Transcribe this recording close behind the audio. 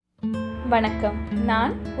வணக்கம்.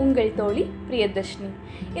 நான் உங்கள் தோழி பிரியதர்ஷினி.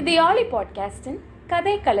 இது யாழி பாட்காஸ்டின்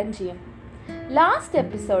கதை களஞ்சியம். லாஸ்ட்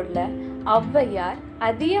எபிசோடில் ஔவையார்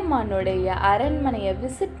அதியமானுடைய அரண்மனையை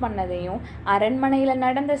விசிட் பண்ணதையும் அரண்மனையில்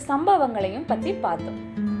நடந்த சம்பவங்களையும் பற்றி பார்த்தோம்.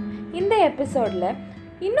 இந்த எபிசோடில்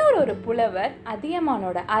இன்னொரு புலவர்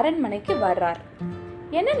அதியமானோட அரண்மனைக்கு வர்றார்.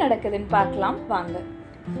 என்ன நடக்குதுன்னு பார்க்கலாம் வாங்க.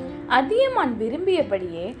 அதியமான்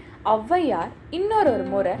விரும்பியபடியே ஔவையார் இன்னொரு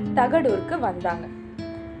முறை தகடூருக்கு வந்தாங்க.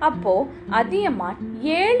 அப்போ அதியமான்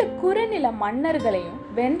 7 குறுநில மன்னர்களையும்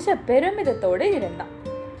வென்ற பெருமிதத்தோடு இருந்தான்.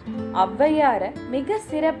 ஔவையார மிக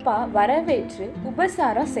சிறப்பா வரவேற்று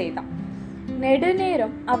உபசாரம் செய்தான்.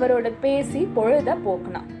 நெடுநேரம் அவரோட பேசி பொழுத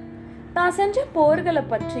போக்குனான். தான் செஞ்ச போர்களை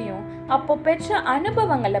பற்றியும் அப்போ பெற்ற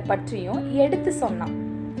அனுபவங்களை பற்றியும் எடுத்து சொன்னான்.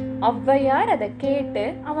 ஔவையார் அதை கேட்டு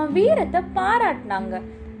அவன் வீரத்தை பாராட்டினாங்க.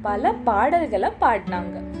 பல பாடல்களை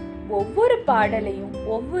பாடினாங்க. ஒவ்வொரு பாடலையும்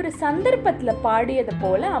ஒவ்வொரு சந்தர்ப்பத்துல பாடியது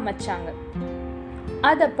போல அமைச்சாங்க.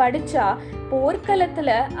 அத படிச்சா போர்க்களத்துல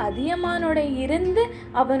அதியமானோட இருந்து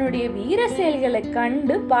அவனுடைய வீர செயல்களை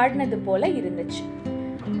கண்டு பாடினது போல இருந்துச்சு.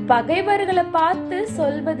 பகைவர்களை பார்த்து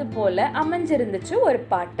சொல்வது போல அமைஞ்சிருந்துச்சு ஒரு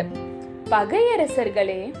பாட்டு.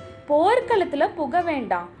 பகையரசர்களே, போர்க்களத்துல புக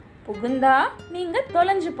வேண்டாம், புகுந்தா நீங்க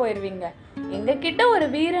தொலைஞ்சு போயிருவீங்க. எங்க கிட்ட ஒரு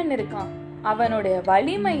வீரன் இருக்கான், அவனுடைய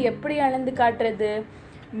வலிமை எப்படி அளந்து காட்டுறது?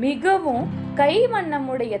 மிகவும்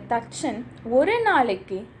கைவண்ணமுடைய தச்சன் ஒரு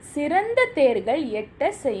நாளைக்கு சிறந்த தேர்கள் 8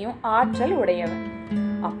 செய்யும் ஆற்றல் உடையவன்.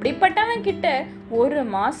 அப்படிப்பட்டவன் கிட்ட 1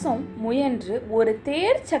 மாசம் முயன்று ஒரு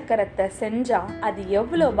தேர் சக்கரத்தை செஞ்சா அது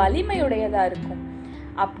எவ்வளவு வலிமையுடையதா இருக்கும்.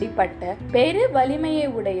 அப்படிப்பட்ட பெரு வலிமையை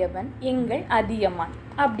உடையவன் எங்கள் அதியமான்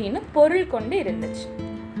அப்படின்னு பொருள் கொண்டு இருந்துச்சு.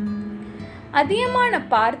 அதியமான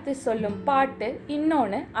பார்த்து சொல்லும் பாட்டு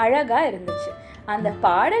இன்னொன்னு அழகா இருந்துச்சு. அந்த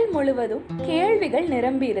பாடல் முழுவதும் கேள்விகள்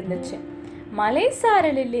நிரம்பி இருந்துச்சு.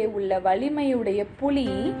 மலைசாரலிலே உள்ள வலிமையுடைய புலி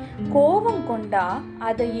கோபம் கொண்டா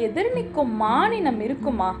அதை எதிர் நிற்கும் மானினம்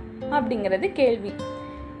இருக்குமா அப்படிங்கிறது கேள்வி.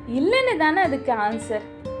 இல்லைன்னு தானே அதுக்கு ஆன்சர்.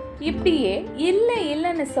 இப்படியே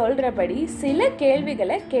இல்லைன்னு சொல்றபடி சில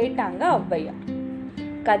கேள்விகளை கேட்டாங்க ஔவையார்.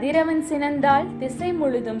 கதிரவன் சினந்தால் திசை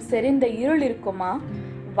முழுதும் செறிந்த இருள் இருக்குமா?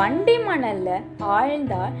 வண்டி மணல்ல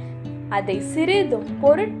ஆழ்ந்தால் அதை சிறிதும்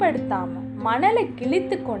பொருட்படுத்தாம மணலை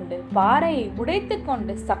கிழித்து கொண்டு பாறையை உடைத்து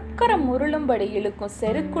கொண்டு சக்கரம் உருளும்படி இழுக்கும்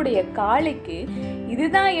செருக்குடைய காளைக்கு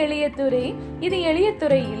இதுதான் எளிய துறை, இது எளிய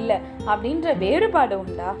துறை இல்லை அப்படின்ற வேறுபாடு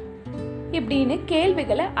உண்டா? இப்படின்னு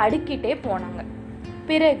கேள்விகளை அடுக்கிட்டே போனாங்க.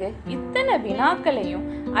 பிறகு இத்தனை வினாக்களையும்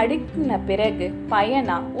அடுக்கின பிறகு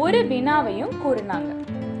பயனா ஒரு வினாவையும் கூறினாங்க.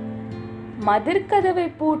 மதிர்கதவை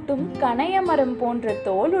பூட்டும் கணையமரம் போன்ற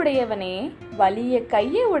தோளுடையவனே, வலிய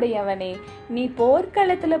கையை உடையவனே, நீ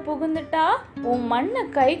போர்க்களத்துல புகுந்துட்டா உன் மண்ணை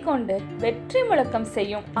கை கொண்டு வெற்றி முழக்கம்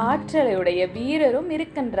செய்யும் ஆற்றலையுடைய வீரரும்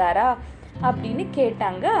இருக்கின்றாரா அப்படின்னு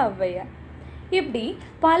கேட்டாங்க ஔவையார். இப்படி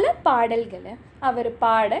பல பாடல்களை அவர்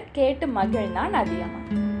பாட கேட்டு மகிழ்ந்தான் அதியமான்.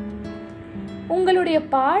 உங்களுடைய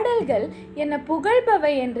பாடல்கள் என்னை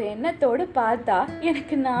புகழ்பவை என்ற எண்ணத்தோடு பார்த்தா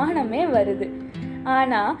எனக்கு நாணமே வருது.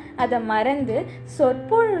 ஆனா அதை மறந்து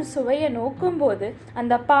சொற்பொருள் சுவையை நோக்கும்போது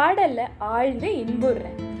அந்த பாடல்ல ஆழ்ந்து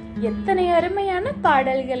இன்புறேன். எத்தனை அருமையான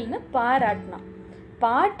பாடல்கள்னு பாராட்டினான்.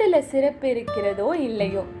 பாட்டுல சிறப்பு இருக்கிறதோ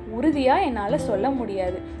இல்லையோ உறுதியா என்னால சொல்ல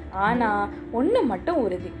முடியாது. ஆனா ஒண்ணு மட்டும்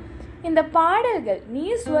உறுதி, இந்த பாடல்கள் நீ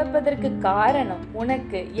சுவைப்பதற்கு காரணம்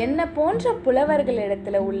உனக்கு என்ன போன்ற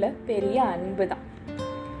புலவர்களிடத்துல உள்ள பெரிய அன்புதான்.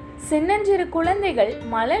 சின்னஞ்சிறு குழந்தைகள்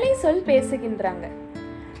மழலை சொல் பேசுகின்றாங்க.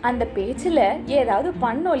 அந்த பேச்சுல ஏதாவது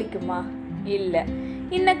பண் ஒலிக்குமா? இல்ல.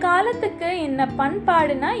 இந்த காலத்துக்கு இந்த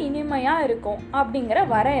பண்பாடுனா இனிமையா இருக்கும் அப்படிங்கிற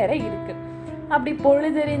வரையறை இருக்கு. அப்படி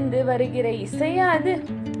பொழுதெறிந்து வருகிற இசையாது?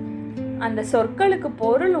 அந்த சொற்களுக்கு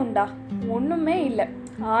பொருள் உண்டா? ஒண்ணுமே இல்லை.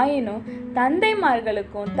 ஆயினும்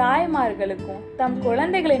தந்தைமார்களுக்கும் தாய்மார்களுக்கும் தம்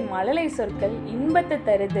குழந்தைகளின் மழலை சொற்கள் இன்பத்தை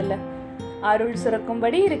தருதில்ல, அருள்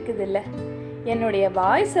சுரக்கும்படி இருக்குதில்ல. என்னுடைய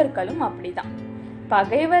வாய் சொற்களும் அப்படிதான்.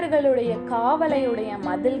 பகைவர்களுடைய காவலையுடைய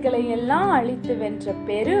மதில்களை எல்லாம் அழித்து வென்ற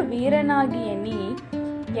பெரு வீரனாகிய நீ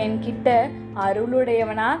என்கிட்ட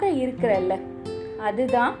அருளுடையவனாக இருக்கிறல்ல,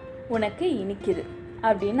 அதுதான் உனக்கு இனிக்குது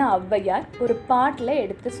அப்படின்னு ஔவையார் ஒரு பாட்டில்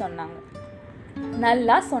எடுத்து சொன்னாங்க.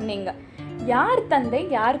 நல்லா சொன்னீங்க. யார் தந்தை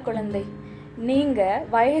யார் குழந்தை? நீங்க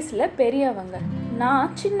வயசுல பெரியவங்க,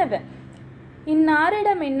 நான் சின்னவன்.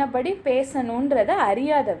 இன்னாரிடம் என்னபடி பேசணுன்றத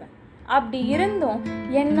அறியாதவன். அப்படி இருந்தும்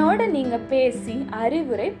என்னோட நீங்க பேசி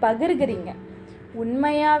அறிவுரை பகிர்கிறீங்க.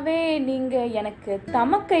 உண்மையாவே நீங்க எனக்கு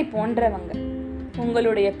தமக்கை போன்றவங்க.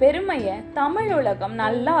 உங்களுடைய பெருமையை தமிழ் உலகம்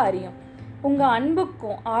நல்லா அறியும். உங்க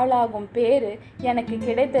அன்புக்கும் ஆளாகும் பேரு எனக்கு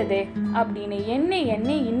கிடைத்ததே அப்படின்னு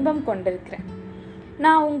எண்ணி இன்பம் கொண்டிருக்கிறேன்.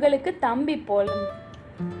 நான் உங்களுக்கு தம்பி போல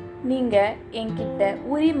நீங்க என்கிட்ட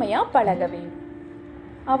உரிமையா பழக வேண்டும்.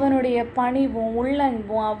 அவனுடைய பணிவும்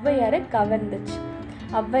உள்ளன்பும் ஔவையாரை கவர்ந்துச்சு.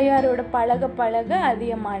 ஔவையாரோட பழக பழக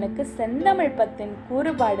அதியமானுக்கு செந்தமிழ் பத்தின்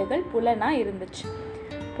கூறுபாடுகள் புலனா இருந்துச்சு.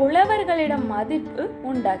 புலவர்களிடம் மதிப்பு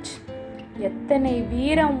உண்டாச்சு. எத்தனை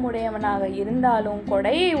வீரம் உடையவனாக இருந்தாலும்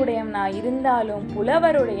கொடையை உடையவனாக இருந்தாலும்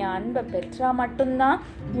புலவருடைய அன்பை பெற்றா மட்டும்தான்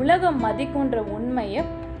உலகம் மதிக்குன்ற உண்மையை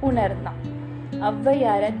உணர்ந்தான்.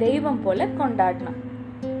 ஔவையாரை தெய்வம் போல கொண்டாடினான்.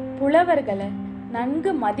 புலவர்களை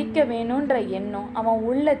நன்கு மதிக்க வேணுன்ற எண்ணம் அவன்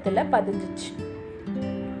உள்ளத்துல பதிஞ்சிச்சு.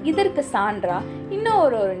 இதற்கு சான்றா இன்னும்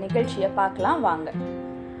ஒரு நிகழ்ச்சியை பார்க்கலாம் வாங்க.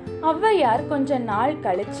 ஔவையார் கொஞ்ச நாள்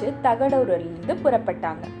கழிச்சு தகடூரிலிருந்து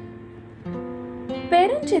புறப்பட்டாங்க.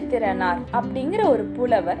 பெருஞ்சித்திரனார் அப்படிங்கிற ஒரு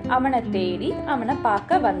புலவர் அவனை தேடி அவனை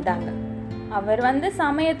பார்க்க வந்தாங்க. அவர் வந்த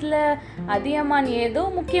சமயத்துல அதியமான் ஏதோ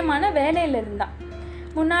முக்கியமான வேலையில இருந்தான்.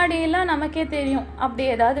 முன்னாடியெல்லாம் நமக்கே தெரியும், அப்படி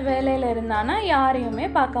ஏதாவது வேலையில இருந்தானா யாரையுமே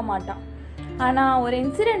பார்க்க மாட்டான். ஆனால் ஒரு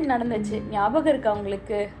இன்சிடெண்ட் நடந்துச்சு, ஞாபகம் இருக்கு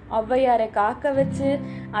அவங்களுக்கு? ஔவையாரை காக்க வச்சு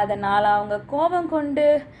அதனால் அவங்க கோபம் கொண்டு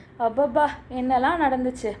அப்பப்பா என்னெல்லாம்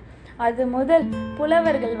நடந்துச்சு. அது முதல்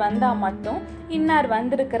புலவர்கள் வந்தால் மட்டும் இன்னார்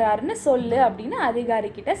வந்திருக்கிறாருன்னு சொல்லு அப்படின்னு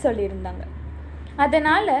அதிகாரிக்கிட்ட சொல்லியிருந்தாங்க.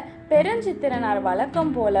 அதனால் பெருஞ்சித்திரனார்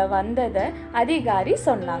வழக்கம் போல வந்ததை அதிகாரி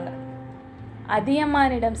சொன்னாங்க.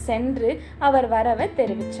 அதியமானிடம் சென்று அவர் வரவை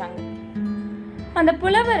தெரிவிச்சாங்க. அந்த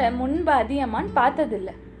புலவரை முன்பு அதியமான்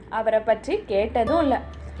பார்த்ததில்லை, அவரை பற்றி கேட்டதும் இல்லை.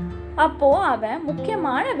 அப்போ அவன்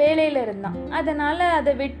முக்கியமான வேலையில இருந்தான். அதனால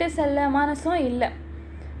அதை விட்டு செல்ல மனசும் இல்லை.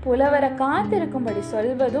 புலவரை காத்திருக்கும்படி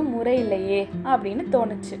சொல்வதும் முறை இல்லையே அப்படின்னு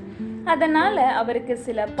தோணுச்சு. அதனால அவருக்கு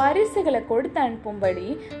சில பரிசுகளை கொடுத்து அனுப்பும்படி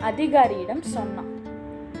அதிகாரியிடம் சொன்னான்.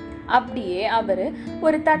 அப்படியே அவரு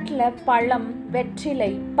ஒரு தட்டுல பழம்,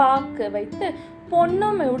 வெற்றிலை, பாக்கு வைத்து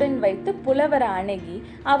பொன்னுடன் வைத்து புலவரை அணுகி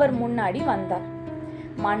அவர் முன்னாடி வந்தார்.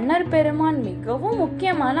 மன்னர் பெருமான் மிகவும்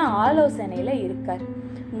முக்கியமான ஆலோசனையில இருக்கார்,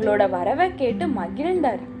 உங்களோட வரவை கேட்டு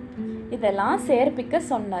மகிழ்ந்தார், இதெல்லாம் சேர்ப்பிக்க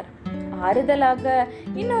சொன்னார். ஆறுதலாக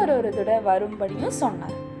இன்னொரு தடவை வரும்படியும்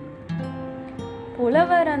சொன்னார்.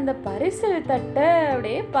 புலவர் அந்த பரிசில் தட்டை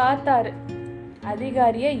அப்படியே பார்த்தாரு.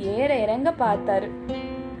 அதிகாரிய ஏற இறங்க பார்த்தாரு.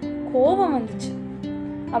 கோபம் வந்துச்சு.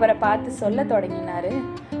 அவரை பார்த்து சொல்ல தொடங்கினாரு,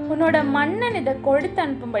 உன்னோட மன்னன் இதை கொடுத்து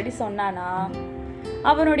அனுப்பும்படி சொன்னானா?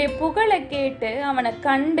 அவனுடைய புகழை கேட்டு அவனை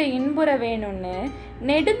கண்டு இன்புற வேணும்னு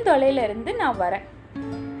நெடுந்தொலையில இருந்து நான் வரேன்.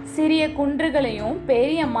 சிறிய குன்றுகளையும்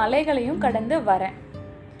பெரிய மலைகளையும் கடந்து வரேன்.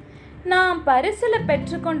 நான் பரிசுல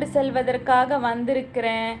பெற்றுக்கொண்டு செல்வதற்காக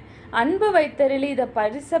வந்திருக்கிறேன். அன்பு வைத்தருளி இதை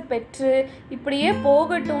பரிசை பெற்று இப்படியே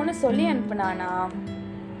போகட்டும்னு சொல்லி அனுப்புனானா?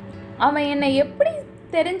 அவன் என்னை எப்படி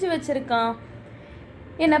தெரிஞ்சு வச்சிருக்கான்?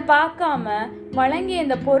 என்னை பார்க்காம வழங்கிய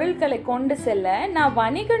இந்த பொருட்களை கொண்டு செல்ல நான்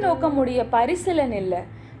வணிக நோக்கமுடைய பரிசிலன் இல்லை,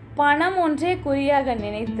 பணம் ஒன்றே குறியாக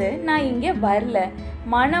நினைத்து நான் இங்கே வரல.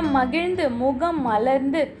 மனம் மகிழ்ந்து முகம்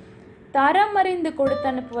மலர்ந்து தரமறிந்து கொடுத்து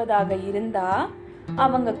அனுப்புவதாக இருந்தா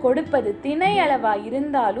அவங்க கொடுப்பது திணை அளவா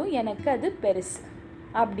இருந்தாலும் எனக்கு அது பெருசு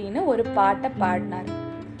அப்படின்னு ஒரு பாட்டை பாடினார்.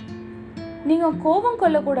 நீங்க கோபம்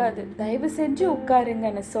கொள்ளக்கூடாது, தயவு செஞ்சு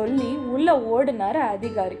உட்காருங்கன்னு சொல்லி உள்ள ஓடினார்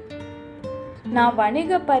அதிகாரி. நான்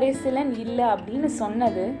வணிக பரிசிலன் இல்லை அப்படின்னு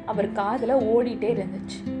சொன்னது அவர் காதுல ஓடிட்டே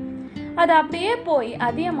இருந்துச்சு. அது அப்படியே போய்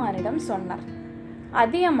அதியமானிடம் சொன்னார்.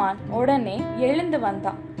 அதியமான் உடனே எழுந்து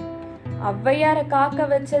வந்தான். ஔவையாரை காக்க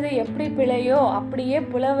வச்சது எப்படி பிழையோ அப்படியே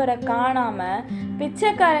புலவரை காணாம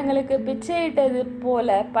பிச்சைக்காரங்களுக்கு பிச்சையிட்டது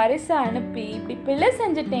போல பரிசை அனுப்பி இப்படி பிழை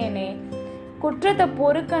செஞ்சுட்டேனே, குற்றத்தை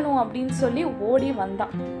பொறுக்கணும் அப்படின்னு சொல்லி ஓடி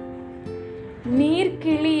வந்தான். நீர்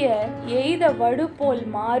கிளிய எய்த வடு போல்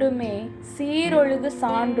மாறுமே சீரொழுகு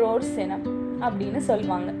சான்றோர் சினம் அப்படின்னு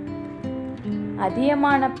சொல்லுவாங்க.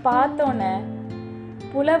 அதியமான பார்த்தோன்னே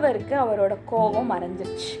புலவருக்கு அவரோட கோபம்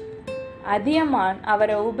மறைஞ்சிருச்சு. அதியமான்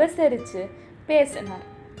அவரை உபசரிச்சு பேசினார்.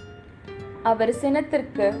 அவர்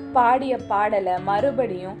சினத்திற்கு பாடிய பாடலை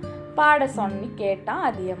மறுபடியும் பாட சொல்லி கேட்டான்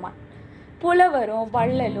அதியமான். புலவரும்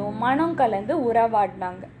வள்ளலும் மனம் கலந்து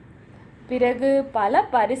உறவாடினாங்க. பிறகு பல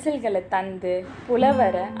பரிசில்களை தந்து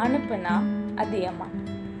புலவரை அனுப்புனா அதியமான்.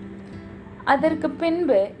 அதற்கு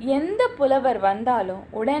பின்பு எந்த புலவர் வந்தாலும்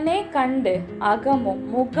உடனே கண்டு அகமும்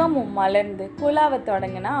முகமும் மலர்ந்து குலாவ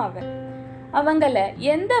தொடங்கினா அவங்கள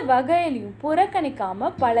எந்த வகையிலையும் புறக்கணிக்காம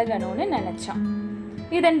பழகணும்னு நினைச்சான்.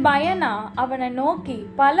 இதன் பயனா அவனை நோக்கி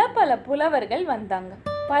பல புலவர்கள் வந்தாங்க,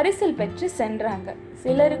 பரிசில் பெற்று சென்றாங்க.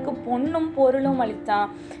 சிலருக்கு பொன்னும் பொருளும்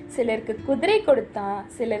அளித்தான், சிலருக்கு குதிரை கொடுத்தான்,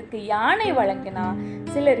 சிலருக்கு யானை வழங்கினான்,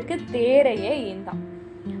 சிலருக்கு தேரையே ஈந்தான்.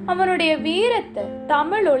 அவனுடைய வீரத்தை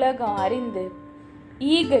தமிழ் உலகம் அறிந்து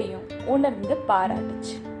ஈகையும் உணர்ந்து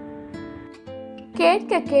பாராட்டுச்சு.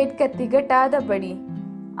 கேட்க கேட்க திகட்டாதபடி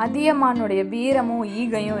அதியமானுடைய வீரமும்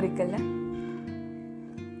ஈகையும் இருக்குல்ல.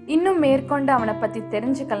 இன்னும் மேற்கொண்டு அவனை பற்றி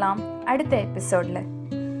தெரிஞ்சுக்கலாம் அடுத்த எபிசோடில்.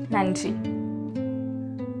 நன்றி.